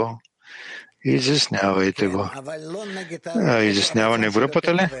 изяснявайте го. Изяснявайте го. Изясняване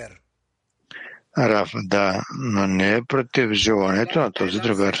групата ли? Раф, да, но не е против желанието на този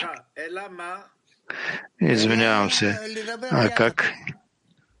другар. Извинявам се. А как?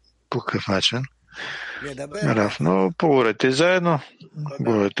 По какъв начин? Раф, но поговорете заедно.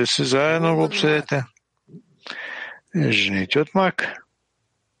 Говорете се заедно, го обсъдете. Жените от мак.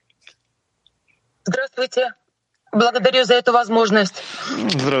 Здравствуйте. Благодарю за эту возможность.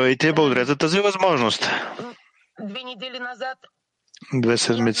 Здравейте, благодаря за тази възможност. 2 недели назад 2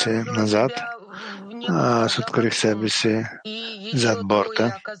 седмици назад аз открих себе си зад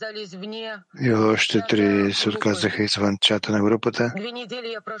борта и още 3 се отказаха извън чата на групата.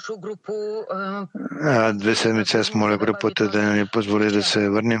 2 седмици аз моля групата да не ни позволи да се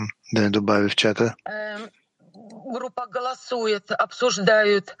върнем, да не добави в чата.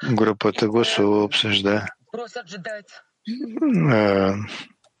 Групата гласува, обсъжда.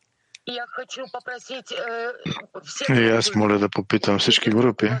 И аз моля да попитам всички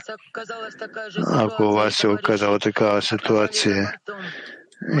групи, ако у вас се оказала такава ситуация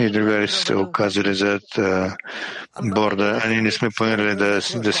и другари сте оказали зад борда, а ние не сме планирали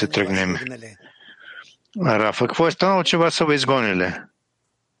да се тръгнем. Рафа, какво е станало, че вас са ви изгонили?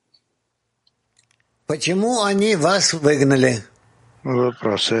 Почему они вас выгнали?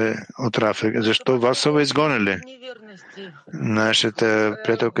 Въпрос е от Рафа. Защо вас са ви изгонили? Нашата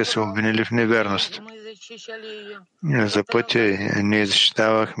приятелка се обвинили в неверност. За пътя ние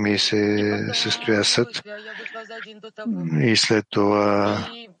защитавахме и се състоя съд. И след това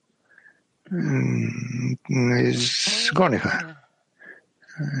изгониха.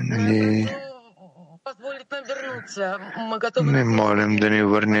 Не молим да ни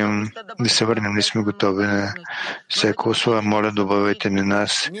върнем, да се върнем, не сме готови на всяко условие. Моля, добавете ни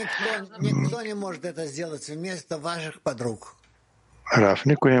нас. Раф,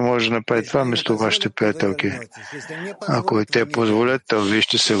 никой не може да направи това вместо вашите приятелки. Ако и те позволят, то вие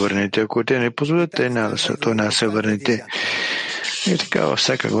ще се върнете. Ако те не позволят, то няма да се върнете. И така във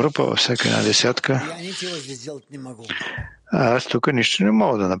всяка група, във всяка една десятка. Аз тук нищо не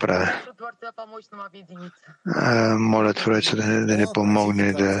мога да направя. Моля Твореца да не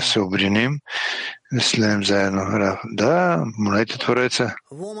помогне да се обединим, да следим заедно. Да, молете Твореца.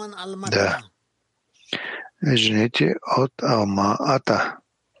 Да. Жените от Алма Ата.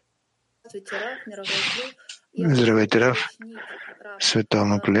 Здравейте, Раф.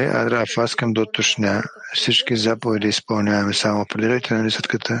 Световно кле. Раф, аз искам да уточня. Всички заповеди изпълняваме само в пределите на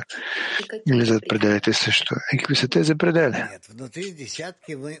десетката или зад пределите също. И какви са тези предели?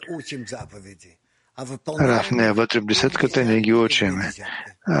 Раф, не, вътре в десетката не ги учиме,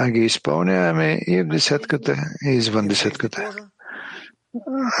 а ги изпълняваме и в десетката, и извън десетката.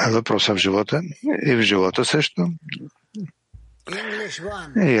 Въпросът в живота и в живота също.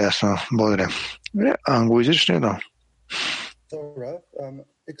 Ясно, благодаря. Англоязични едно.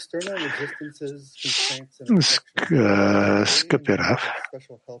 Скъпи Раф,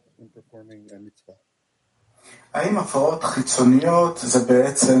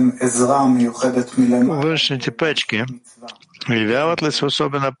 външните пречки явяват ли се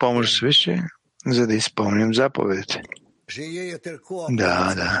особена помощ свише, за да изпълним заповедите?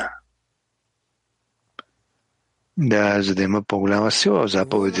 Да. Да, за да има по-голяма сила в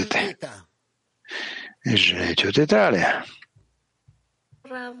заповедите. Жените от Италия.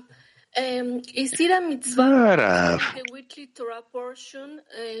 Is it a mitzvah? The weekly Torah portion,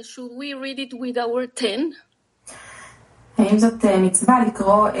 should we read it with our 10? האם זאת מצווה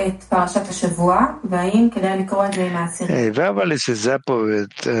לקרוא את פרשת השבוע, והאם כדאי לקרוא את זה עם העשירי? Вява ли се заповед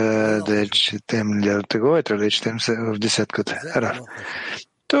да четем лятата глава, да четем в десетката?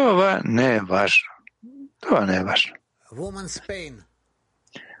 Това не е важно. Това не е важно.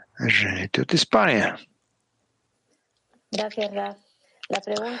 Жените от Испания.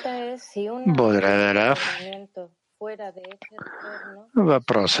 Благодаря, Раф.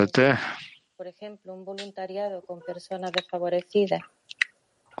 Въпросът е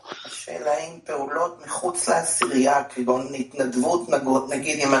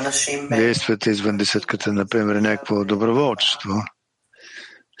действате извън десетката, например, някакво доброволчество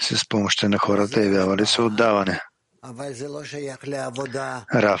с помощта на хората, явява ли се отдаване?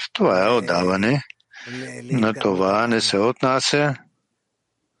 Раф, това е отдаване, но това не се отнася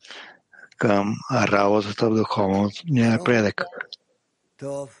към работата в духовния напредък.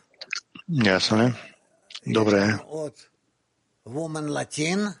 Ясно ли? Добре.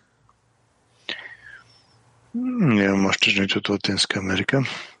 Имам още жени от Латинска Америка.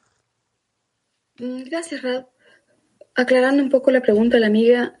 Gracias, Rab. Aclarando un poco la pregunta de la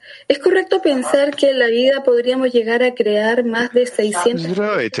amiga, ¿es correcto pensar que en la vida podríamos llegar a crear más de 600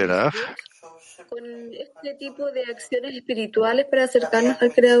 Здравейте, Рав. con este tipo de acciones espirituales para acercarnos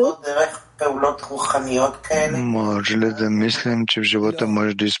al Creador? Може ли да мислим, че в живота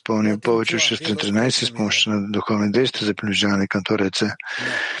може да изпълним повече от 613 с помощта на духовни действия за приближаване към Твореца?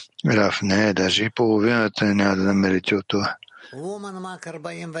 Рав, не, даже и половината няма да намерите от това.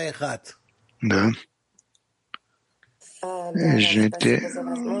 Да. Жените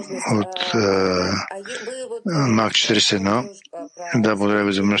от Мак 41. Да, благодаря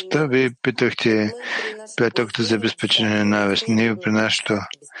ви за възможността. Вие питахте приятелката за обезпечение на навест. Ние при нашото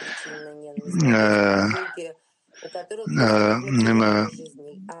няма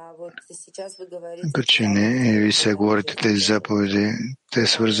причини и ви се говорите тези заповеди. Те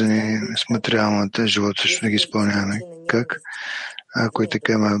свързани с материалната живот, също да ги изпълняваме. Как? Ако и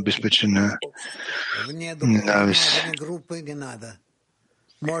така има обезпечена ненавист.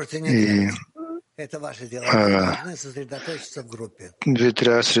 И вие трябва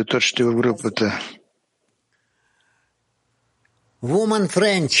да се съсредоточите в групата. Woman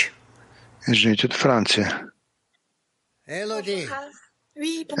French. Жените от Франция. Елоди.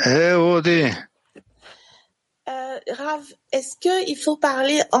 Елоди. Rav, est-ce qu'il faut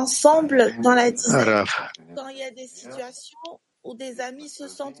parler ensemble dans la dizaine quand il y a des situations où des amis se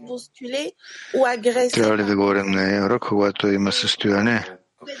sentent bousculés ou agressés? Трябва ли да говорим на евро, когато има състояние?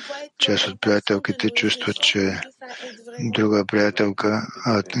 Част от приятелките чувстват, че друга приятелка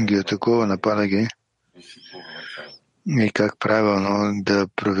ги атакува, напада ги. И как правилно да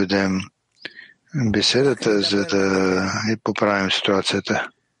проведем беседата, за да и поправим ситуацията?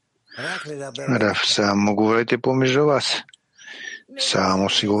 Раф, само говорете помежду вас. Само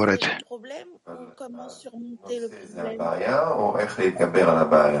си говорете.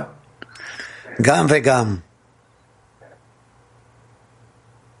 Гам вегам.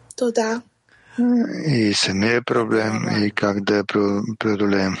 Тода. И самия проблем, и как да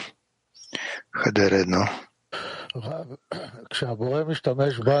преодолеем. Хадер едно.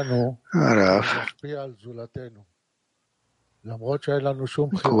 Рав,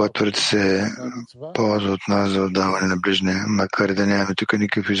 когато се ползва от нас за отдаване на ближния, макар и да нямаме тук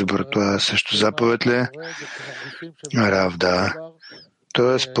никакъв избор, това също заповед ли? Рав, да.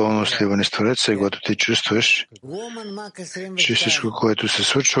 Тоест пълно сливане с Твореца, и когато ти чувстваш, че всичко, което се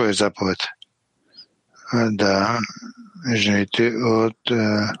случва, е заповед. Да, жените от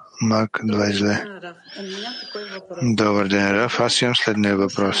Мак 22. Добър ден, Раф. Аз имам следния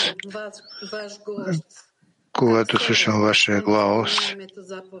въпрос. Когато слушам вашия глас,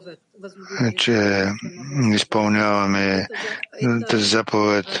 че изпълняваме тази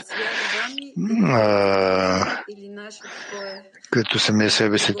заповед като самия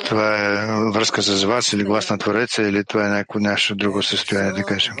себе си, това е връзка с вас или глас на Твореца, или това е някакво нещо друго състояние, да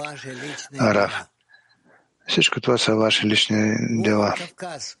кажем. Раф. Всичко това са ваши лични дела.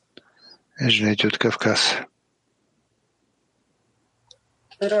 Жените от Кавказ.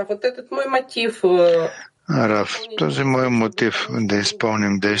 Раф, този мой мотив да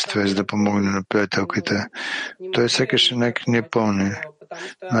изпълним действия, за да помогне на приятелките, той сякаш не е пълни.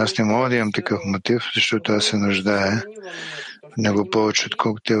 Аз не мога да имам такъв мотив, защото аз се нуждае в него повече,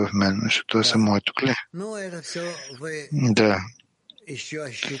 отколкото е в мен, защото това са моето кли. Да.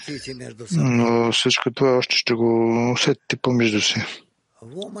 Но всичко това още ще го усетите помежду си.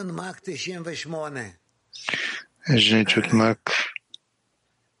 Жените от Мак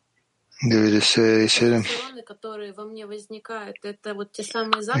 97.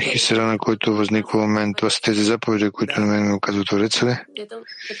 Хисерана, който възниква в мен, това са тези заповеди, които на мен ми оказва Твореца ли?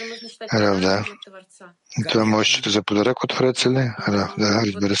 Рав, да. Това може да за подарък от Твореца ли? Рав, да,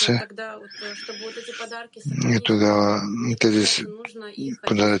 разбира се. И тогава тези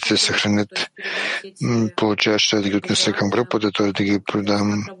подаръци се съхранят. Получаваш да ги отнеса към групата, т.е. да ги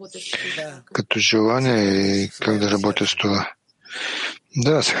продам като желание и как да работя с това.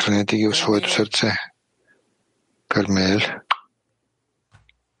 Да, съхраните ги в своето сърце. Кармел.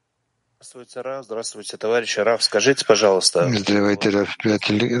 Здравствуйте, Рав. Здравствуйте, товарищ Рав. Скажите, пожалуйста. Здравейте, Рав,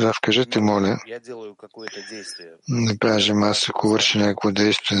 приятели. Рав, кажете, моля. Я делаю какое-то действие. Направим аз, ако върши някакво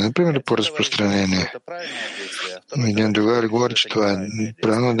действие, например, по разпространение. Един другар говори, че това е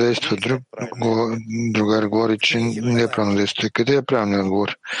правилно действие, другар говори, че не е правилно действие. Къде е правилният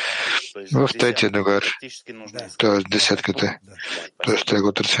отговор? В третия другар, т.е. десятката. Т.е. трябва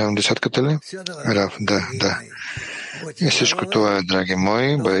го търсявам десятката ли? Рав, да. И всичко това е, драги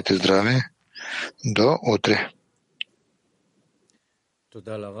мои, бъдете здрави. До утре.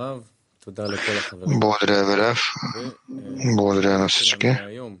 Благодаря ви, Рав. Благодаря на всички.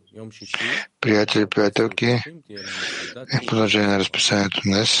 Приятели, приятелки, в продължение на разписанието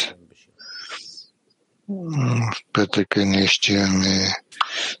днес. В петък ние ще имаме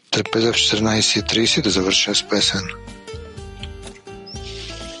трапеза в 14:30 да завършим с песен.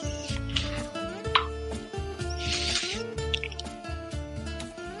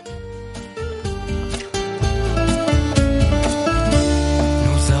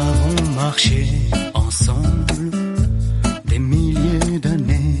 Marcher ensemble des milliers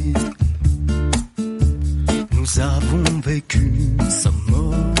d'années. Nous avons vécu sans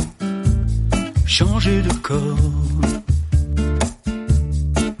mort, changé de corps.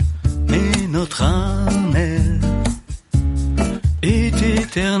 Mais notre âme, elle, est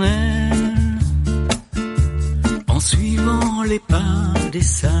éternelle. En suivant les pas des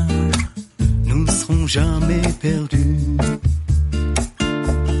sages, nous ne serons jamais perdus.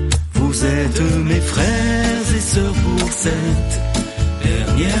 Vous êtes mes frères et sœurs pour cette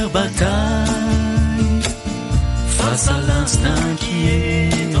dernière bataille. Face à l'instinct qui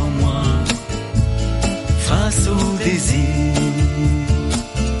est en moi, face au désir.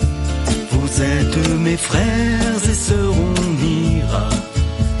 Vous êtes mes frères et sœurs, on ira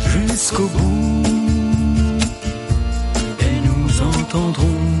jusqu'au bout. Et nous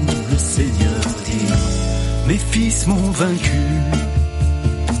entendrons le Seigneur dire, mes fils m'ont vaincu.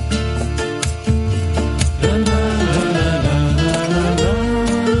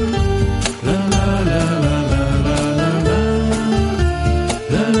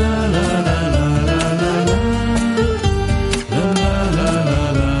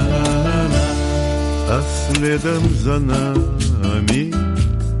 Следом за нами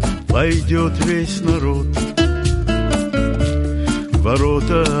пойдет весь народ.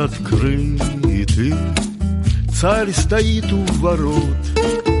 Ворота открыты, царь стоит у ворот.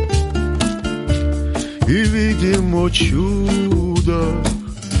 И видим, о чудо,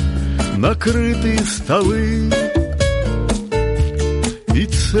 накрыты столы. И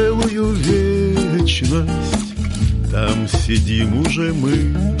целую вечность там сидим уже мы.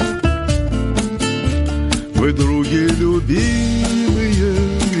 Мы, други любимые,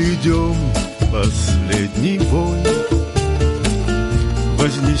 идем в последний бой.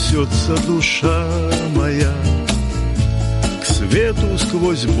 Вознесется душа моя к свету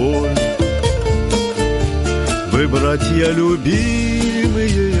сквозь боль. Вы, братья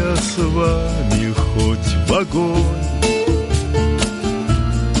любимые, я с вами хоть в огонь.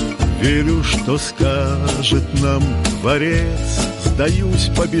 Верю, что скажет нам Творец,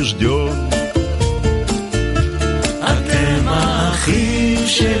 сдаюсь побежден. האחים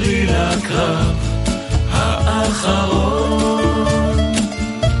שלי לקרב האחרון,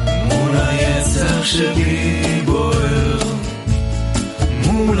 מול היצר שלי בוער,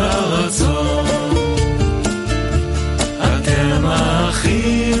 מול הרצון. אתם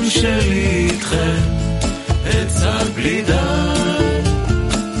האחים שלי איתכם, עצה בלי די,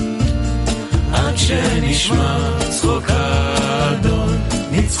 עד שנשמע צחוק האדון,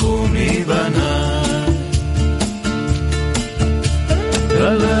 ניצחו מבניי.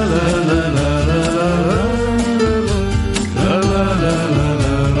 La la